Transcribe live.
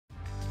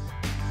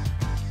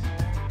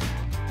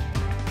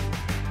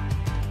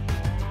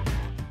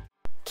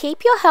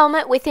Keep your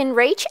helmet within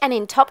reach and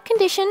in top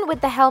condition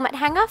with the helmet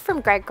hanger from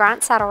Greg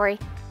Grant Saddlery.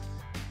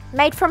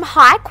 Made from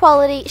high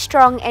quality,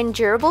 strong and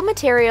durable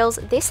materials,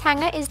 this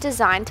hanger is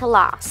designed to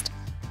last.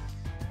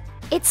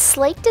 Its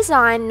sleek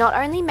design not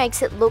only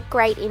makes it look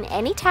great in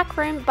any tack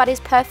room, but is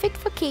perfect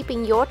for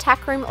keeping your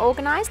tack room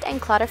organised and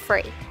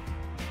clutter-free.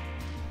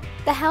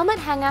 The helmet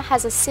hanger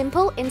has a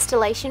simple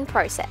installation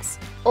process.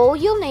 All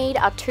you'll need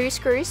are 2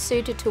 screws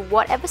suited to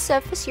whatever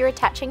surface you're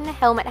attaching the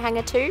helmet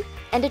hanger to,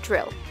 and a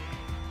drill.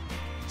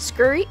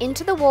 Screw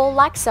into the wall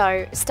like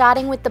so,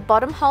 starting with the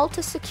bottom hole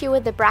to secure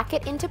the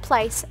bracket into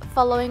place,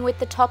 following with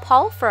the top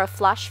hole for a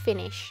flush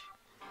finish.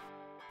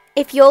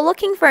 If you're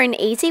looking for an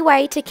easy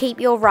way to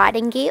keep your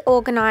riding gear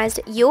organised,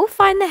 you'll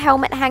find the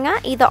helmet hanger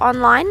either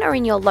online or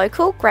in your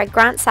local Greg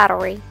Grant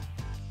Saddlery.